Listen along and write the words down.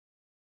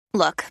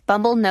Look,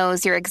 Bumble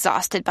knows you're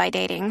exhausted by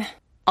dating.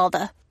 All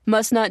the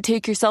must not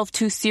take yourself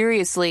too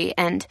seriously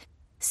and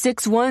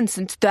 6'1"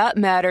 since that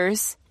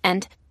matters.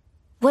 And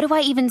what do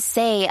I even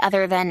say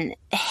other than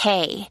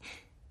hey?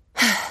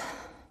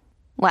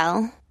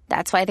 Well,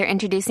 that's why they're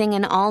introducing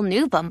an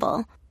all-new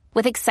Bumble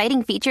with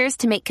exciting features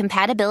to make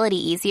compatibility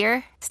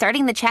easier,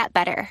 starting the chat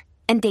better,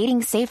 and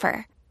dating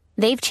safer.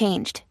 They've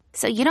changed,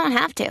 so you don't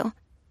have to.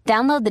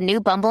 Download the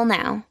new Bumble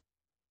now.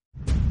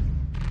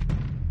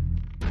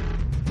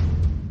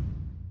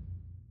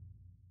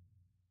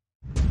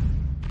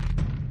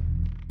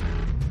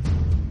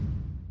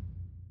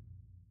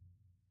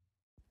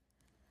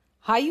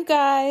 Hi, you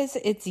guys.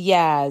 It's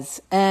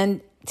Yaz.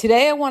 And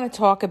today I want to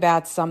talk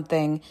about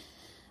something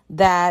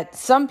that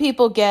some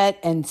people get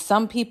and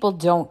some people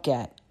don't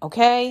get.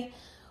 Okay?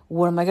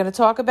 What am I going to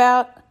talk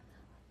about?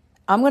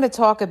 I'm going to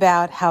talk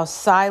about how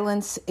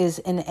silence is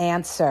an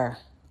answer.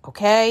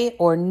 Okay?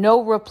 Or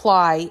no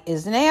reply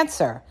is an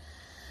answer.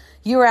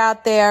 You're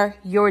out there,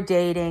 you're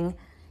dating.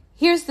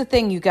 Here's the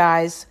thing, you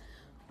guys.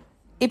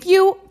 If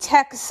you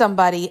text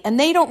somebody and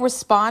they don't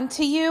respond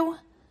to you,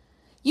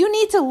 you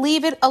need to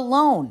leave it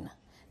alone.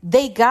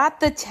 They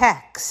got the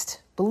text.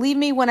 Believe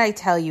me when I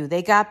tell you,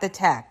 they got the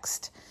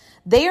text.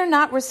 They are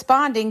not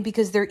responding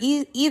because they're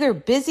either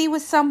busy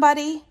with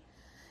somebody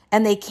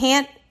and they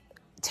can't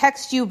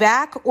text you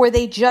back, or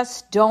they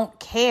just don't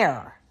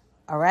care.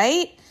 All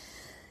right?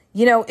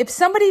 You know, if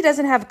somebody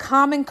doesn't have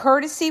common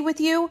courtesy with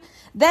you,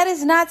 that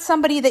is not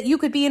somebody that you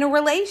could be in a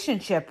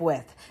relationship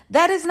with.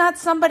 That is not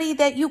somebody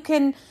that you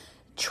can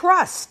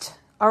trust.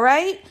 All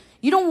right?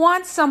 You don't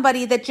want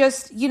somebody that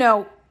just,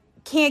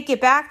 can't get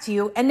back to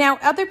you. And now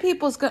other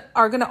people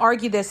are going to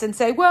argue this and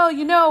say, well,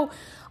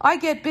 I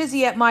get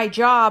busy at my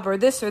job or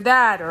this or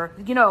that, or,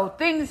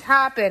 things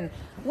happen.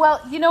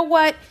 Well, you know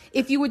what?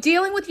 If you were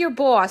dealing with your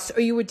boss,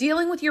 or you were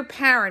dealing with your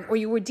parent, or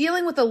you were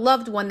dealing with a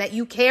loved one that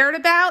you cared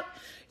about,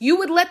 you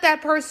would let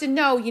that person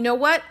know, you know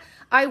what?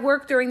 I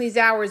work during these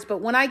hours,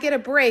 but when I get a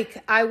break,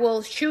 I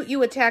will shoot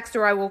you a text,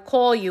 or I will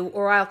call you,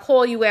 or I'll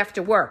call you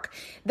after work.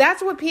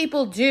 That's what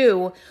people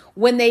do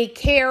when they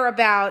care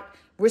about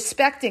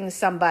respecting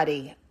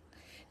somebody.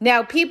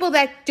 Now, people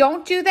that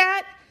don't do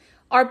that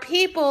are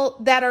people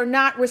that are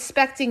not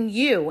respecting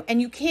you, and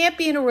you can't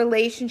be in a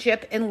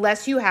relationship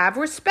unless you have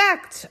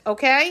respect,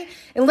 okay?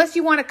 Unless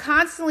you want to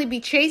constantly be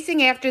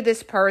chasing after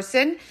this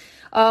person.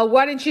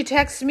 Why didn't you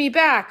text me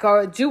back?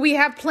 Or do we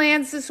have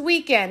plans this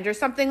weekend or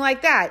something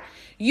like that?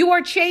 You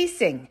are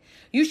chasing.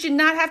 You should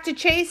not have to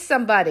chase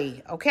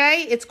somebody,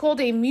 okay? It's called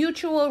a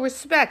mutual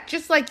respect,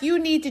 just like you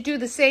need to do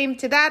the same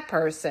to that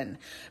person.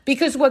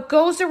 Because what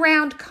goes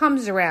around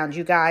comes around,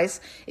 you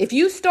guys. If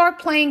you start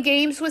playing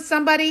games with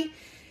somebody,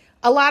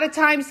 a lot of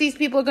times these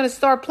people are going to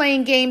start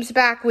playing games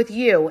back with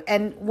you.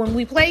 And when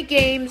we play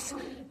games,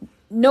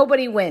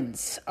 nobody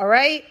wins, all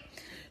right?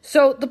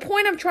 So the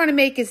point I'm trying to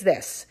make is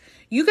this.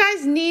 You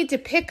guys need to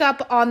pick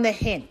up on the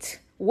hint.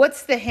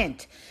 What's the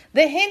hint?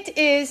 The hint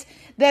is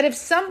that if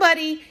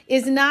somebody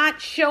is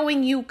not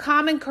showing you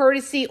common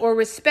courtesy or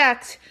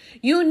respect,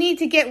 you need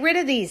to get rid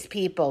of these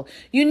people.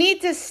 You need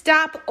to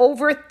stop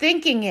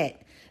overthinking it.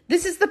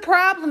 This is the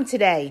problem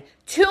today.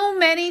 Too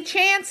many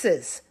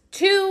chances.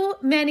 Too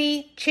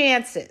many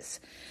chances.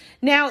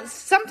 Now,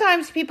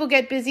 sometimes people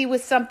get busy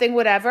with something,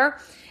 whatever,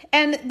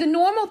 and the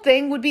normal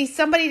thing would be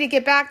somebody to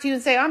get back to you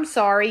and say, I'm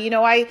sorry,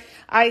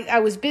 I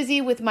was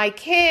busy with my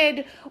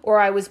kid, or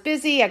I was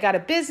busy, I got a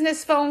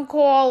business phone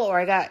call,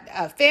 or I got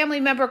a family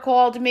member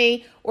called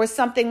me, or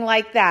something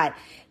like that.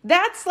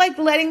 That's like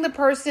letting the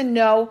person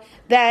know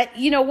that,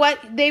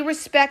 they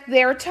respect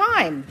their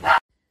time.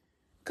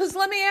 Because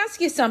let me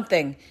ask you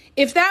something.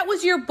 If that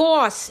was your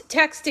boss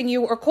texting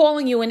you or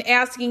calling you and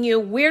asking you,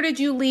 where did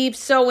you leave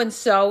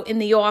so-and-so in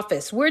the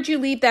office? Where'd you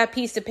leave that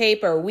piece of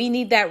paper? We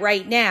need that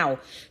right now.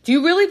 Do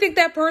you really think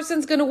that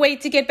person's going to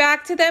wait to get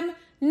back to them?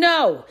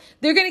 No,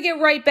 they're going to get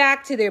right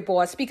back to their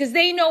boss, because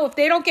they know if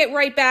they don't get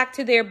right back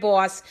to their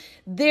boss,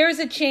 there's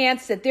a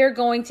chance that they're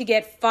going to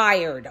get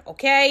fired,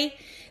 okay?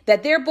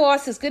 That their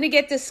boss is going to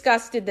get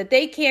disgusted, that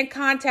they can't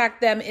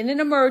contact them in an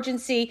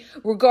emergency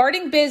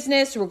regarding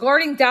business,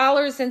 regarding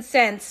dollars and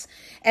cents.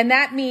 And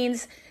that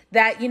means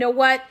that,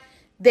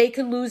 they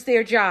could lose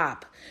their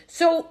job.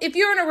 So if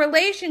you're in a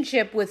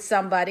relationship with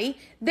somebody,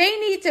 they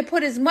need to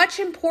put as much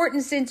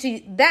importance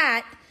into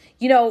that,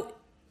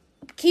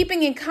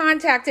 keeping in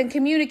contact and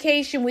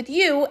communication with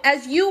you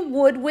as you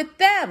would with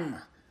them.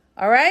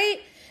 All right?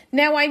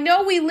 Now, I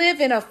know we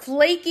live in a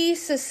flaky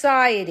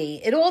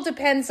society. It all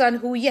depends on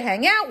who you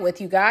hang out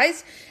with, you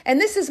guys. And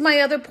this is my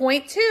other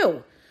point,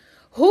 too.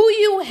 Who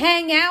you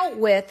hang out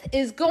with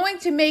is going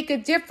to make a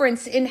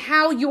difference in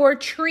how you're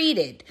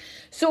treated.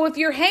 So if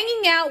you're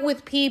hanging out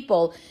with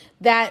people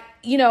that,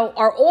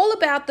 are all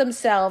about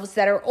themselves,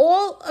 that are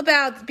all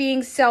about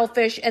being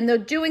selfish, and they're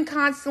doing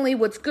constantly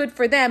what's good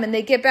for them, and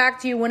they get back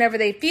to you whenever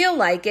they feel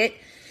like it,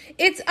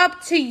 it's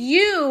up to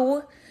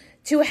you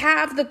to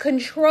have the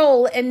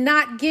control and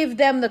not give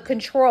them the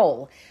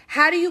control.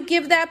 How do you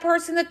give that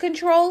person the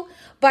control?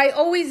 By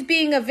always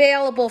being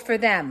available for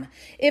them.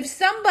 If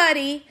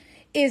somebody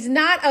is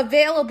not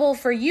available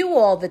for you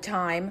all the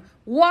time,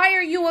 why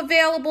are you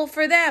available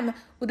for them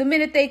the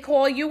minute they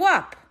call you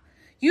up?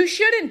 You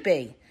shouldn't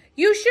be.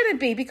 You shouldn't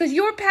be, because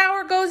your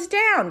power goes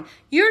down.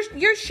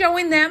 You're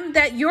showing them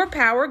that your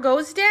power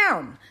goes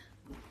down.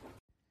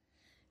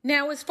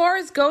 Now, as far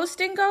as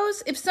ghosting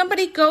goes, if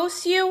somebody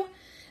ghosts you,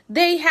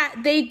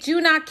 they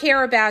do not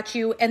care about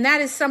you, and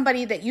that is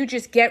somebody that you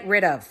just get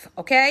rid of,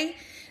 okay?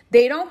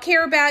 They don't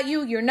care about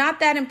you, you're not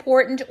that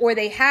important, or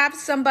they have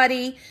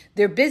somebody,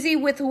 they're busy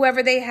with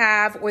whoever they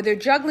have, or they're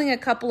juggling a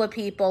couple of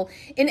people.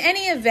 In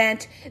any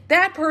event,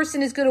 that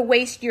person is going to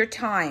waste your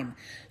time.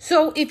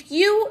 So if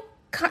you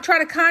try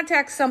to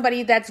contact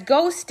somebody that's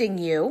ghosting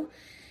you,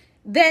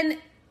 then,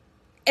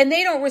 and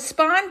they don't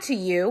respond to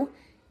you,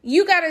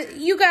 you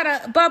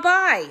gotta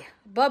bye-bye.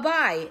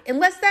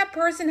 Unless that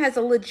person has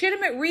a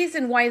legitimate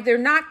reason why they're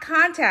not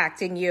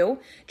contacting you,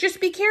 just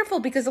be careful,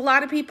 because a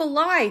lot of people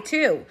lie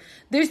too.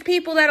 There's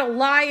people that'll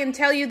lie and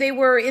tell you they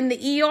were in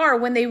the ER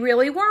when they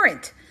really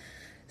weren't.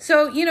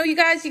 So, you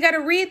guys, you gotta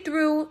read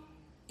through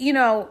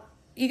the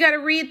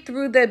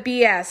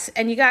BS,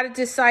 and you gotta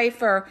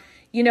decipher,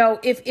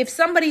 if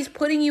somebody's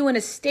putting you in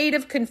a state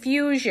of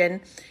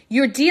confusion,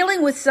 you're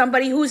dealing with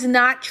somebody who's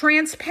not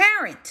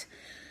transparent.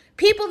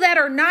 People that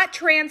are not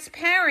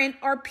transparent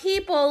are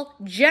people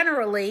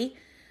generally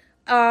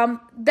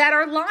that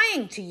are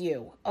lying to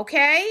you,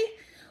 okay?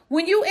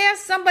 When you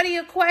ask somebody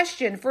a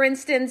question, for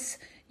instance,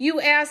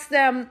 you ask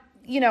them,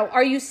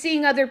 are you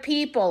seeing other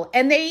people?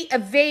 And they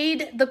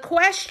evade the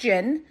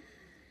question.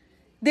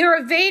 They're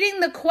evading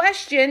the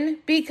question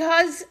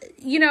because,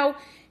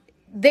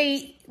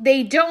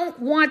 they don't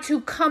want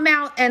to come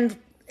out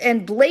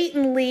and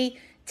blatantly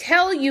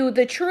tell you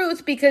the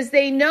truth, because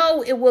they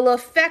know it will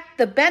affect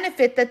the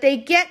benefit that they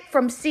get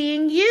from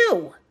seeing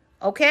you,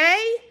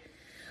 okay?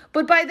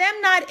 But by them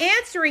not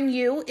answering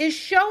you is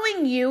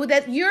showing you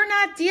that you're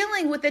not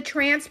dealing with a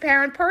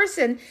transparent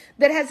person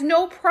that has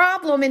no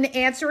problem in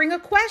answering a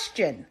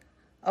question,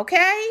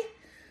 okay?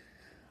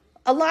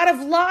 A lot of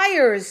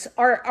liars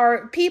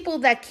are people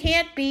that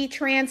can't be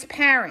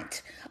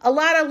transparent. A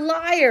lot of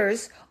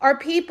liars are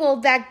people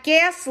that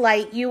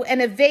gaslight you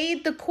and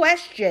evade the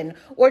question,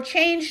 or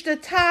change the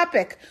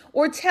topic,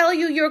 or tell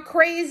you you're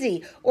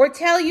crazy, or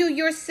tell you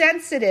you're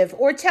sensitive,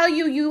 or tell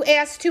you you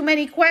ask too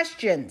many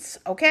questions,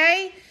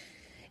 okay?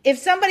 If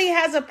somebody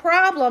has a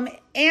problem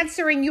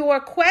answering your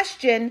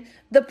question,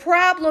 the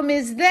problem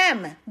is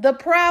them. The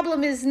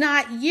problem is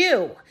not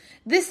you.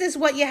 This is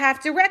what you have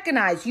to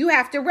recognize. You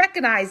have to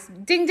recognize,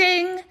 ding,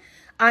 ding,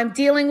 I'm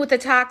dealing with a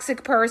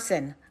toxic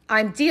person.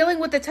 I'm dealing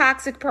with a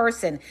toxic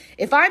person.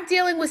 If I'm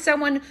dealing with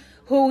someone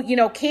who,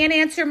 can't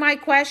answer my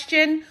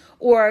question,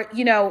 or,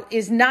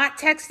 is not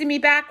texting me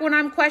back when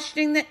I'm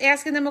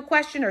asking them a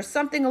question, or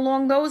something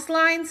along those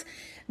lines,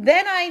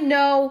 then I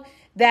know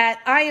that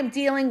I am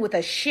dealing with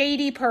a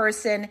shady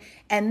person,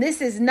 and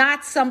this is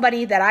not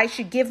somebody that I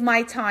should give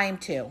my time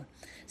to.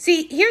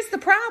 See, here's the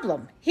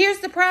problem.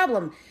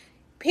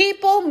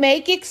 People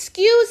make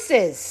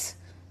excuses.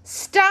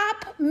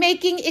 Stop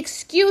making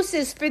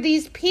excuses for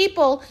these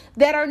people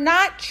that are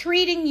not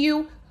treating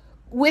you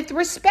with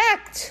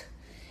respect.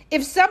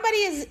 If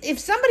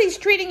somebody's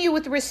treating you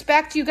with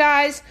respect, you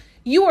guys,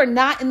 you are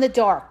not in the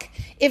dark.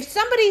 If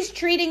somebody's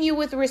treating you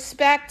with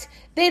respect,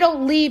 they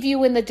don't leave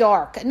you in the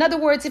dark. In other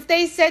words, if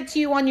they said to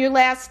you on your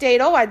last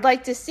date, I'd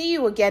like to see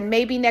you again,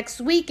 maybe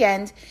next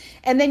weekend,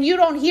 and then you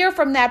don't hear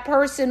from that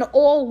person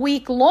all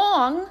week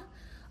long,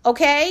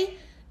 okay?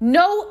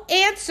 No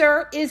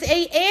answer is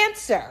a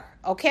answer.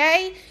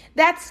 Okay?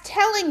 That's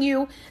telling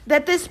you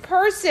that this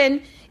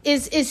person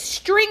is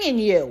stringing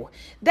you.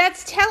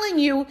 That's telling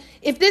you,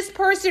 if this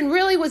person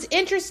really was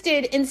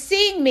interested in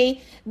seeing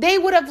me, they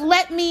would have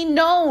let me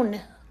know,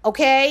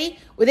 okay?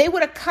 Or they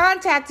would have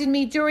contacted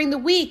me during the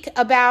week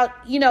about,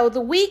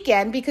 the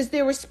weekend, because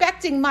they're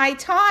respecting my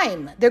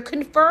time. They're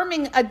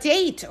confirming a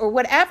date or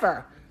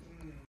whatever.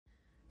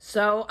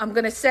 So I'm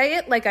going to say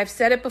it like I've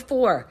said it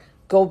before.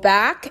 Go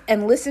back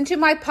and listen to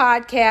my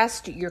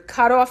podcast. Your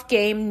cutoff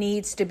game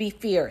needs to be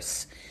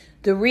fierce.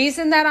 The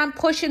reason that I'm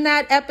pushing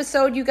that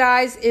episode, you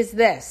guys, is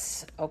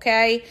this,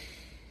 okay?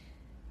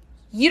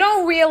 You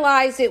don't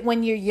realize it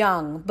when you're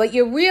young, but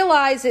you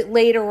realize it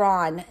later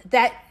on,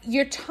 that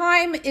your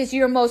time is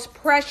your most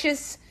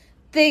precious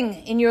thing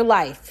in your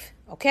life,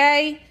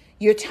 okay?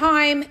 Your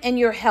time and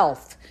your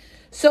health.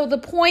 So the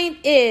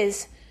point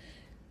is,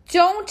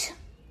 don't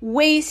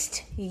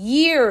waste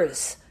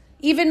years,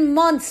 even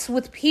months,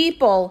 with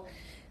people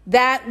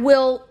that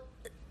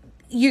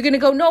you're going to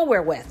go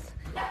nowhere with.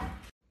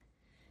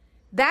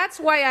 That's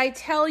why I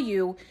tell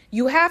you,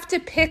 you have to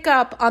pick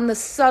up on the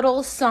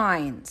subtle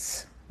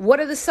signs. What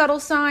are the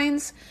subtle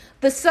signs?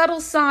 The subtle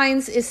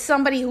signs is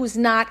somebody who's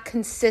not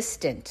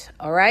consistent,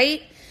 all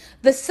right?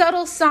 The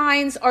subtle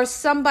signs are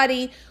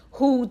somebody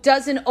who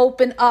doesn't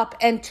open up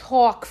and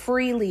talk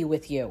freely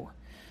with you.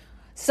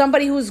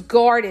 Somebody who's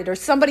guarded, or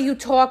somebody who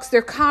talks,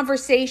 their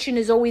conversation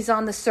is always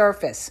on the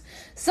surface.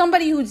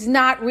 Somebody who's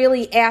not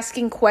really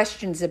asking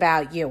questions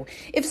about you.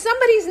 If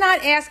somebody's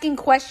not asking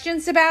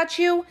questions about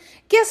you,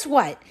 guess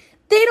what?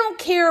 They don't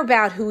care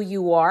about who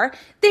you are.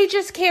 They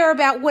just care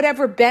about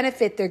whatever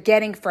benefit they're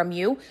getting from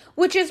you,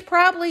 which is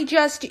probably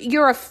just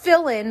you're a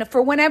fill-in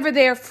for whenever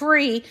they're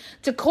free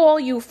to call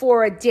you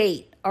for a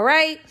date, all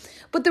right?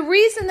 But the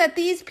reason that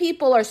these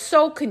people are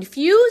so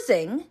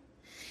confusing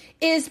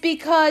is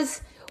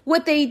because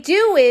what they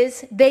do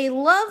is they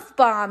love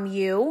bomb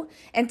you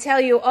and tell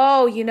you,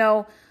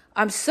 oh,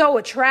 I'm so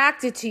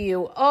attracted to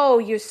you. Oh,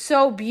 you're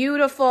so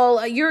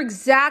beautiful. You're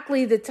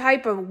exactly the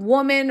type of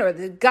woman or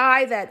the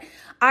guy that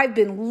I've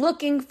been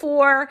looking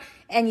for.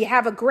 And you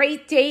have a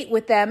great date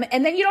with them.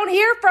 And then you don't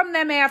hear from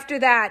them after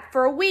that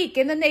for a week.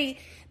 And then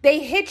they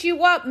hit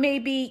you up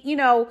maybe,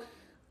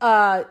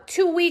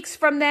 2 weeks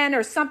from then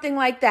or something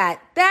like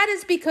that. That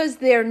is because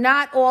they're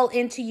not all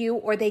into you,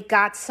 or they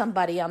got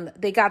somebody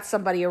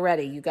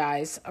already, you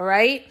guys. All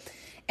right.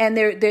 And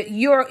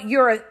you're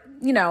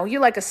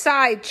like a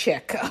side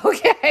chick,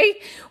 okay?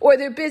 Or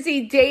they're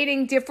busy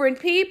dating different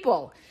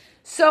people.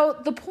 So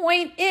the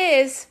point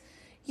is,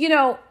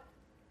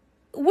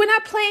 we're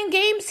not playing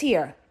games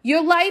here.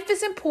 Your life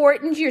is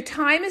important. Your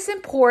time is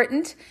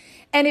important.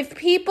 And if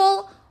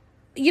people,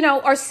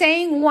 are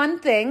saying one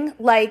thing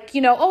like,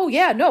 oh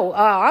yeah, no,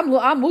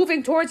 I'm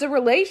moving towards a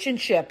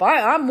relationship.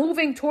 I'm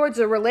moving towards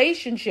a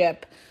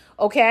relationship.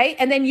 Okay.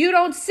 And then you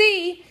don't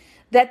see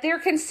that they're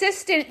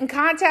consistent in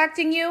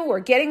contacting you or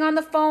getting on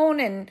the phone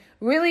and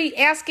really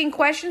asking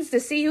questions to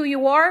see who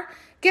you are.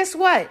 Guess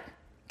what?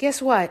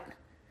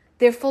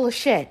 They're full of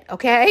shit,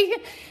 okay?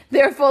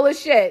 They're full of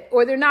shit,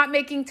 or they're not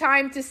making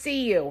time to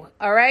see you,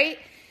 all right?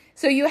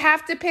 So you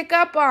have to pick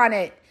up on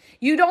it.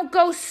 You don't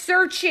go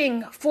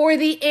searching for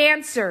the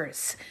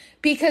answers,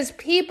 because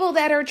people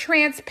that are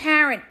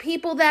transparent,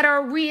 people that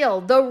are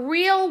real, the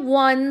real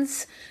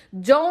ones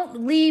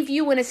don't leave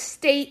you in a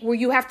state where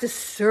you have to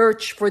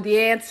search for the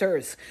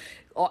answers.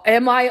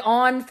 Am I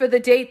on for the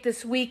date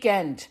this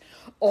weekend?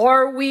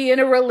 Are we in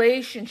a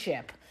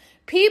relationship?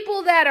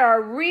 People that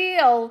are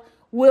real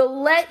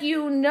will let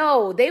you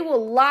know. They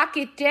will lock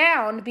it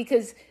down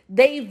because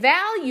they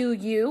value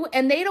you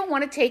and they don't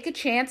want to take a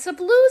chance of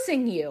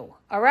losing you.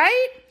 All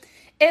right?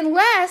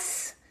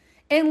 Unless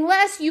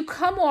you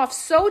come off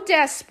so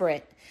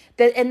desperate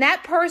and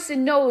that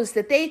person knows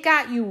that they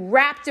got you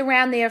wrapped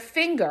around their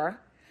finger,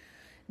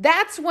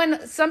 that's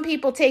when some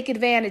people take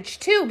advantage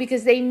too,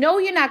 because they know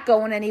you're not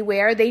going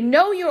anywhere. They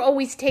know you're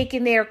always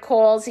taking their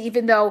calls,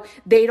 even though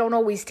they don't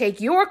always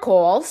take your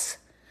calls.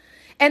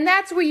 And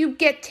that's where you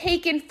get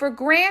taken for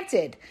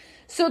granted.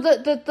 So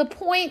the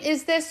point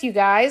is this, you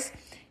guys.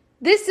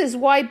 This is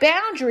why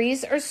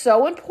boundaries are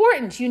so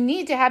important. You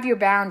need to have your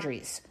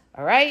boundaries,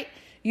 all right?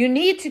 You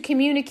need to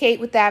communicate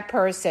with that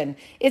person.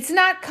 It's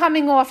not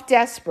coming off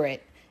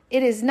desperate.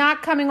 It is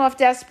not coming off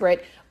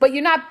desperate, but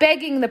you're not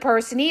begging the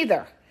person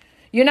either.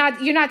 You're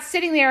not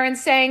sitting there and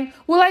saying,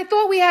 well, I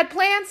thought we had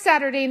plans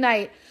Saturday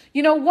night.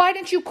 Why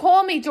didn't you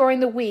call me during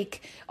the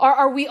week?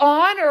 Are we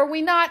on or are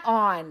we not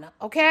on?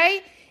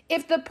 Okay?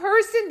 If the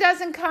person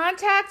doesn't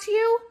contact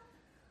you,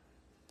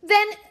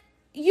 then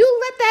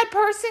you let that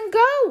person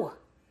go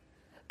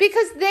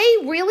because they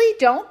really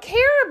don't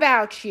care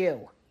about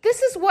you.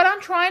 This is what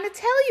I'm trying to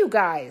tell you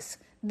guys.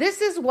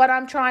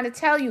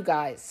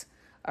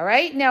 All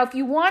right? Now, if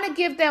you want to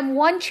give them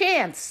one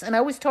chance, and I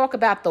always talk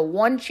about the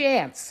one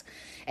chance,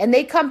 and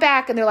they come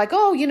back and they're like,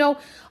 oh,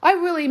 I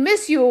really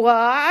miss you.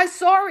 I'm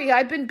sorry,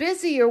 I've been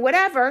busy or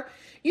whatever.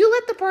 You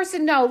let the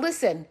person know,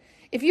 listen,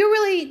 if you're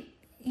really,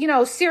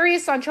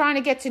 serious on trying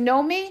to get to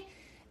know me,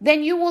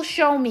 then you will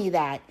show me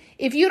that.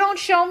 If you don't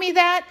show me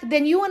that,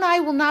 then you and I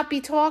will not be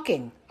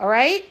talking, all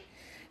right?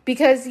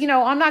 Because,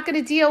 I'm not going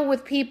to deal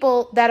with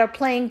people that are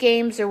playing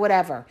games or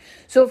whatever.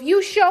 So if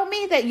you show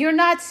me that you're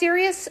not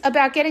serious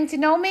about getting to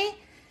know me,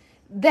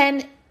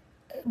 then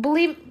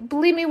believe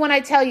me when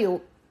I tell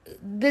you,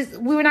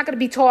 we're not going to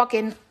be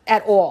talking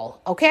at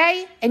all,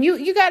 okay? And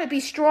you got to be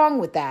strong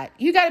with that.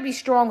 You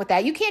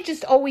can't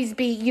just always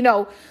be,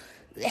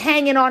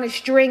 hanging on a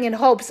string in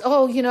hopes,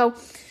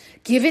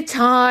 give it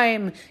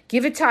time.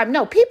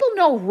 No, people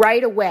know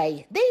right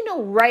away. They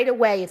know right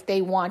away if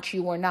they want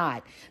you or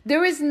not.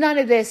 There is none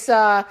of this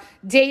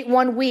date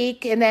 1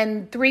 week and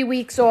then 3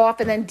 weeks off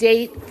and then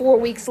date 4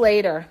 weeks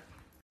later.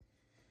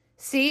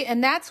 See,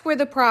 and that's where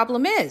the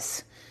problem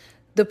is.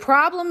 The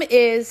problem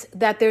is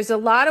that there's a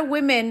lot of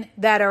women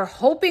that are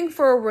hoping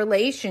for a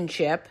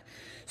relationship,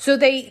 so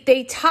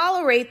they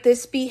tolerate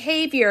this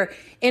behavior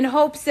in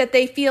hopes that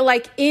they feel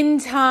like in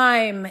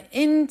time,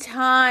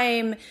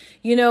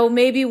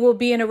 maybe we'll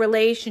be in a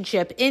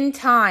relationship in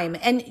time.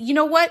 And you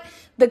know what?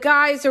 The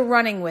guys are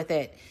running with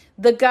it.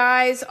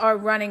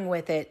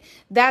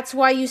 That's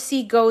why you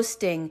see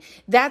ghosting.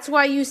 That's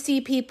why you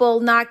see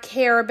people not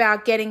care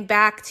about getting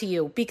back to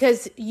you,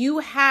 because you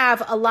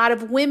have a lot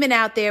of women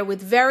out there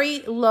with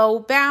very low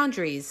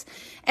boundaries.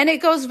 And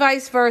it goes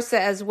vice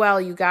versa as well,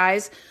 you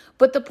guys.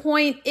 But the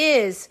point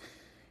is,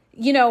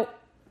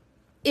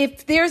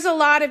 if there's a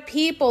lot of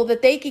people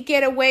that they could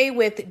get away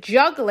with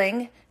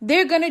juggling,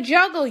 they're going to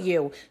juggle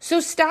you. So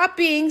stop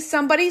being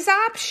somebody's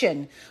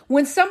option.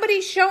 When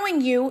somebody's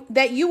showing you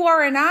that you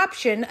are an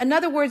option, in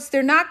other words,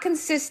 they're not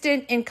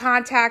consistent in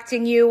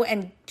contacting you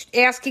and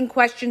asking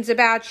questions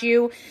about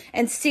you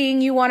and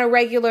seeing you on a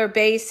regular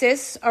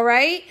basis, all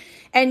right?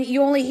 And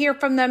you only hear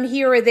from them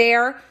here or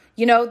there,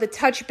 the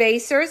touch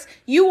basers.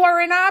 You are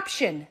an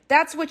option.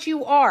 That's what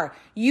you are.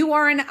 You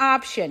are an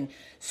option.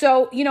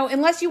 So,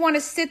 unless you want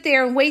to sit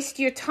there and waste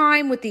your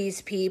time with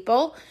these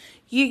people,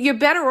 you're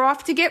better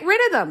off to get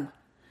rid of them.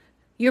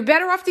 You're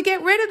better off to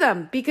get rid of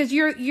them because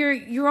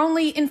you're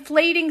only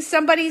inflating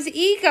somebody's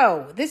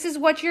ego. This is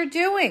what you're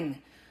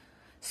doing.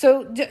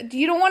 So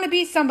you don't want to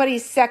be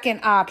somebody's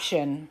second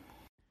option.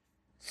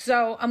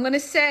 So I'm going to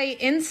say,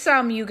 in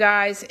sum, you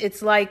guys,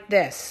 it's like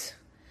this.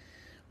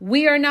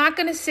 We are not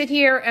going to sit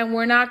here and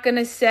we're not going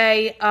to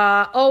say,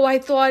 I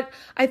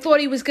thought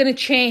he was going to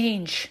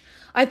change.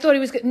 I thought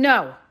he was going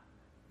to...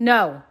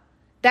 No.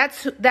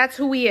 That's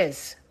who he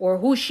is or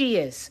who she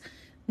is.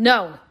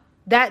 No,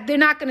 that they're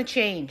not going to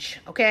change,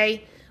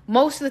 okay?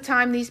 Most of the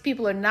time, these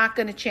people are not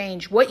going to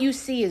change. What you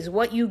see is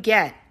what you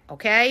get,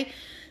 okay?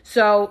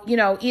 So,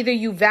 either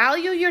you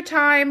value your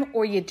time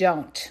or you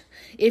don't.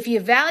 If you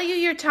value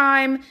your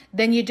time,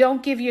 then you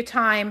don't give your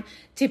time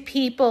to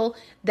people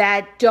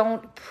that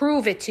don't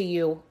prove it to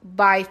you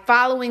by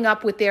following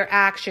up with their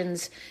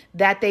actions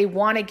that they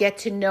want to get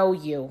to know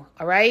you,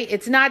 all right?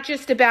 It's not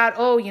just about,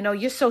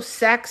 you're so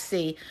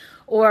sexy,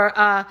 or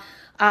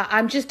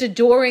I'm just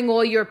adoring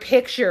all your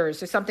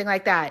pictures or something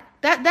like that.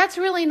 That's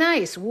really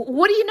nice.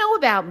 What do you know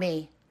about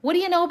me? What do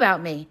you know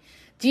about me?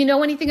 Do you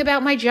know anything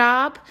about my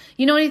job?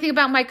 You know anything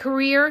about my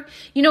career?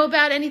 You know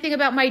about anything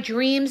about my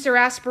dreams or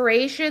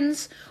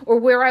aspirations or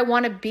where I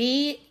want to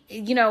be,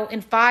 in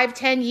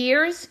 5-10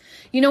 years?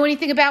 You know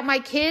anything about my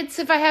kids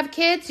if I have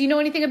kids? You know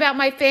anything about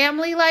my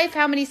family life,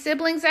 how many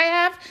siblings I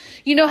have?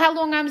 You know how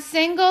long I'm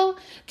single?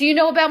 Do you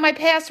know about my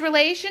past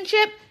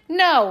relationship?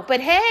 No,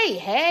 but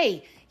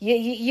hey,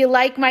 you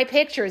like my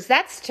pictures.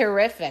 That's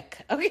terrific,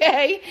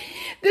 okay?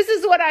 This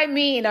is what I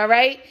mean, all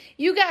right?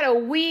 You got to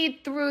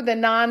weed through the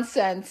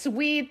nonsense.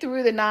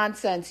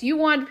 You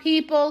want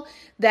people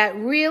that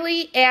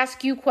really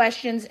ask you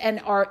questions and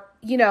are,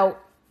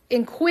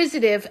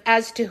 inquisitive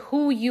as to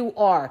who you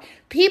are.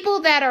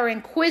 People that are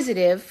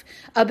inquisitive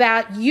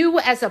about you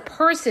as a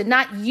person,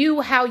 not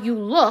you how you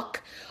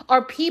look,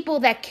 are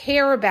people that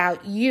care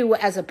about you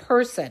as a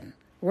person.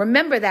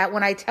 Remember that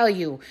when I tell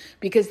you,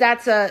 because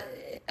that's a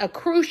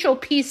crucial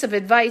piece of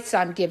advice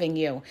I'm giving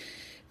you.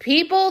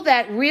 People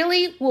that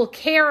really will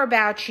care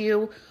about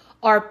you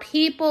are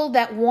people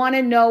that want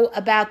to know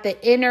about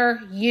the inner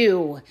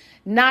you,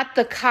 not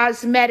the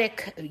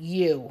cosmetic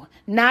you,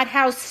 not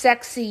how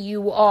sexy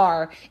you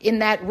are in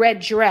that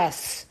red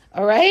dress,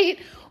 all right?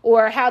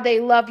 Or how they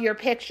love your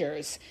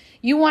pictures.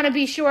 You want to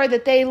be sure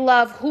that they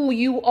love who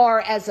you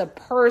are as a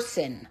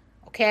person,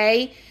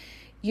 okay?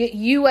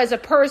 You as a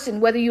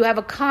person, whether you have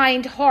a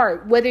kind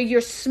heart, whether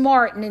you're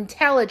smart and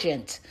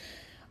intelligent,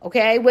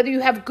 okay? Whether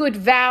you have good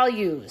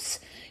values.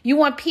 You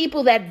want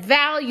people that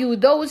value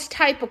those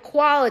type of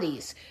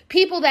qualities.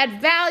 People that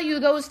value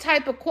those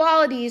type of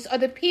qualities are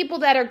the people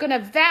that are going to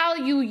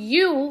value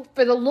you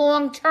for the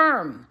long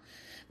term.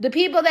 The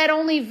people that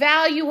only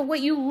value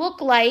what you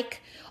look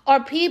like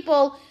are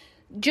people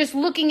just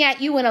looking at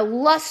you in a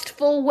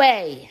lustful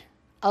way.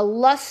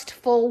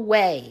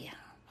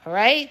 All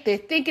right? They're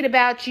thinking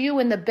about you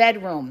in the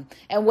bedroom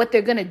and what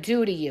they're going to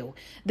do to you.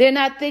 They're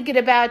not thinking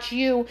about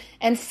you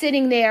and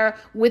sitting there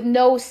with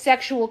no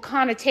sexual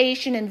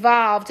connotation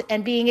involved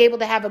and being able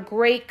to have a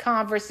great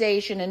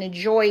conversation and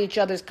enjoy each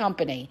other's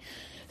company.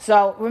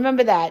 So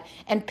remember that.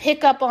 And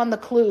pick up on the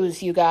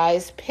clues, you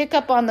guys. Pick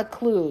up on the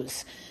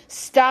clues.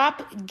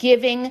 Stop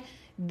giving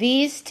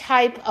these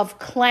type of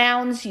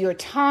clowns your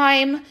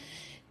time.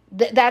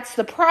 That's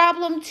the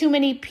problem. Too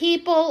many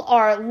people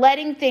are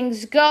letting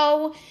things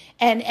go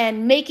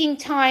and making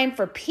time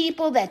for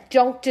people that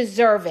don't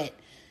deserve it.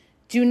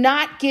 Do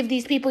not give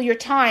these people your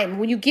time.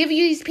 When you give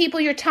these people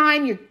your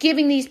time, you're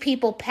giving these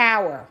people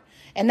power.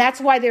 And that's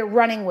why they're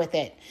running with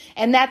it.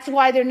 And that's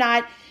why they're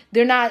not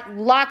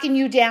locking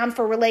you down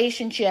for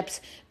relationships,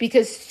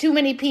 because too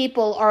many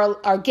people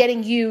are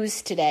getting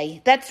used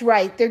today. That's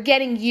right. They're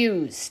getting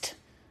used.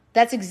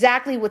 That's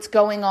exactly what's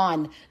going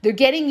on. They're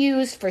getting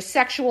used for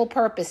sexual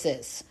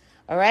purposes,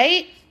 all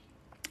right?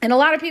 And a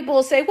lot of people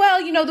will say,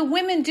 well, the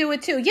women do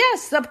it too.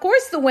 Yes, of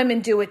course the women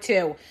do it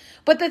too.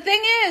 But the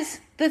thing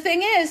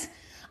is,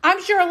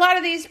 I'm sure a lot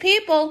of these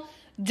people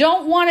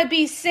don't want to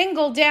be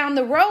single down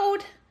the road,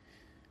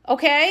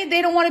 okay?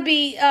 They don't want to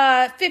be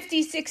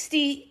 50,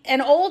 60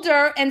 and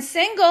older and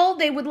single.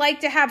 They would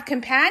like to have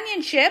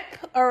companionship,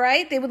 all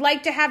right? They would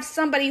like to have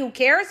somebody who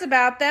cares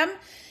about them.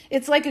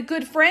 It's like a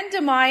good friend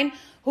of mine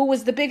who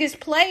was the biggest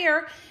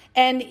player,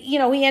 and,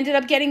 he ended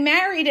up getting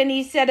married, and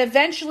he said,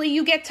 eventually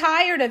you get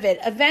tired of it.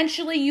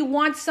 Eventually you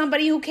want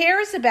somebody who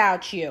cares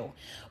about you.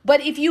 But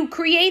if you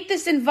create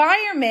this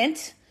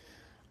environment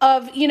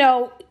of,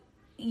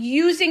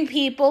 using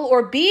people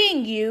or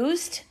being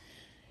used,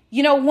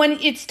 when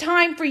it's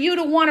time for you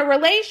to want a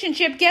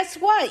relationship, guess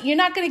what? You're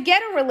not going to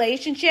get a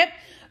relationship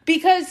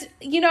because,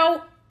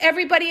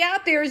 everybody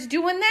out there is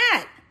doing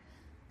that.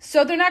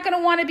 So they're not going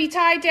to want to be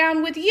tied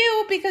down with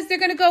you because they're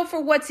going to go for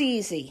what's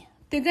easy.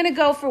 They're going to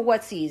go for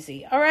what's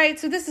easy. All right.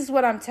 So this is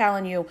what I'm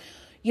telling you.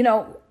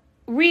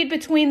 Read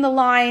between the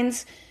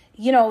lines.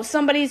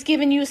 Somebody's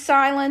giving you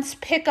silence,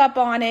 pick up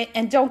on it,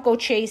 and don't go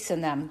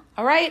chasing them.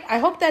 All right. I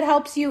hope that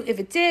helps you. If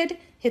it did,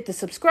 hit the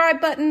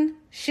subscribe button,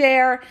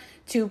 share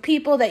to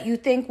people that you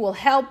think will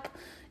help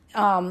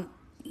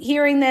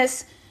hearing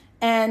this,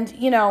 and,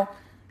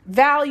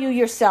 value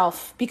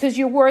yourself because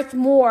you're worth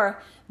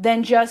more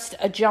than just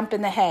a jump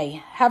in the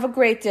hay. Have a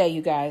great day,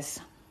 you guys.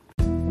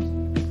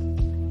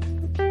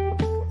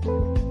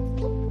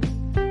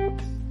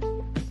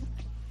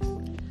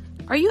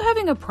 Are you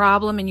having a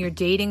problem in your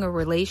dating or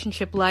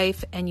relationship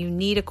life and you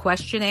need a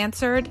question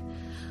answered?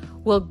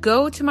 Well,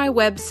 go to my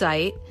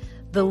website.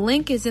 The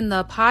link is in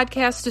the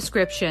podcast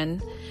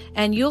description,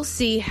 and you'll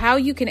see how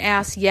you can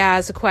ask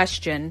Yaz a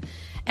question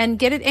and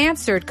get it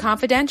answered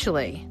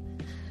confidentially.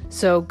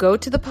 So go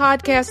to the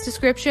podcast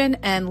description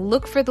and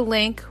look for the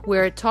link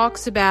where it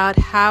talks about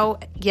how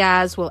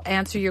Yaz will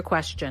answer your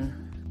question.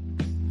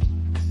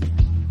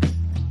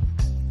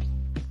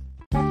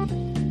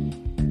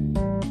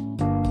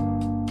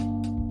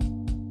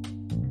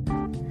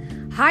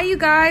 Hi, you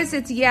guys,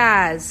 it's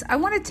Yaz. I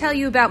want to tell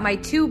you about my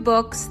 2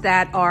 books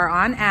that are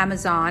on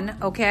Amazon,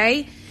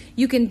 okay?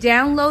 You can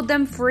download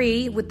them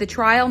free with the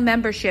trial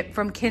membership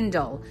from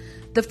Kindle.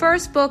 The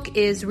first book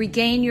is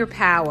Regain Your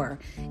Power.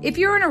 If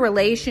you're in a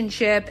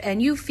relationship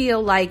and you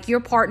feel like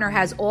your partner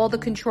has all the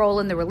control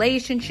in the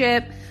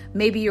relationship,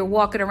 maybe you're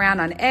walking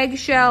around on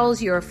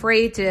eggshells, you're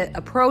afraid to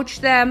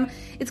approach them,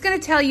 it's going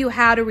to tell you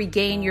how to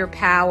regain your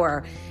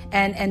power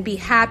and be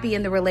happy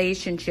in the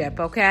relationship,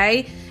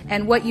 okay?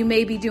 And what you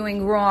may be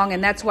doing wrong,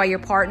 and that's why your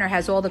partner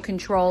has all the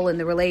control in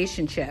the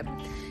relationship.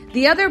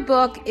 The other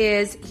book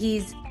is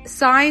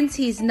Signs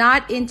He's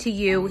Not Into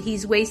You,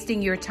 He's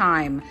Wasting Your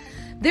Time.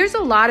 There's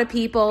a lot of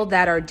people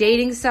that are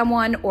dating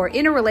someone or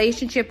in a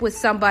relationship with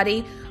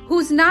somebody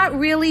who's not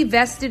really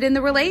vested in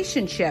the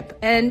relationship.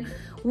 And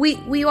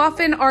we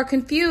often are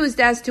confused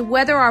as to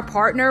whether our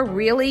partner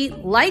really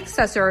likes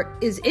us or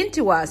is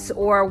into us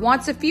or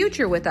wants a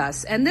future with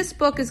us. And this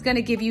book is going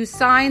to give you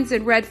signs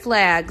and red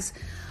flags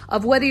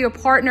of whether your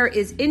partner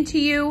is into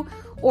you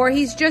or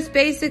he's just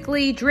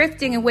basically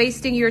drifting and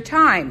wasting your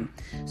time.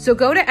 So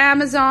go to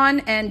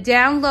Amazon and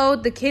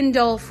download the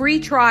Kindle free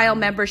trial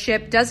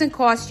membership. Doesn't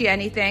cost you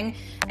anything.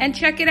 And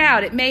check it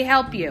out. It may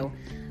help you.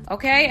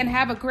 Okay? And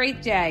have a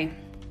great day.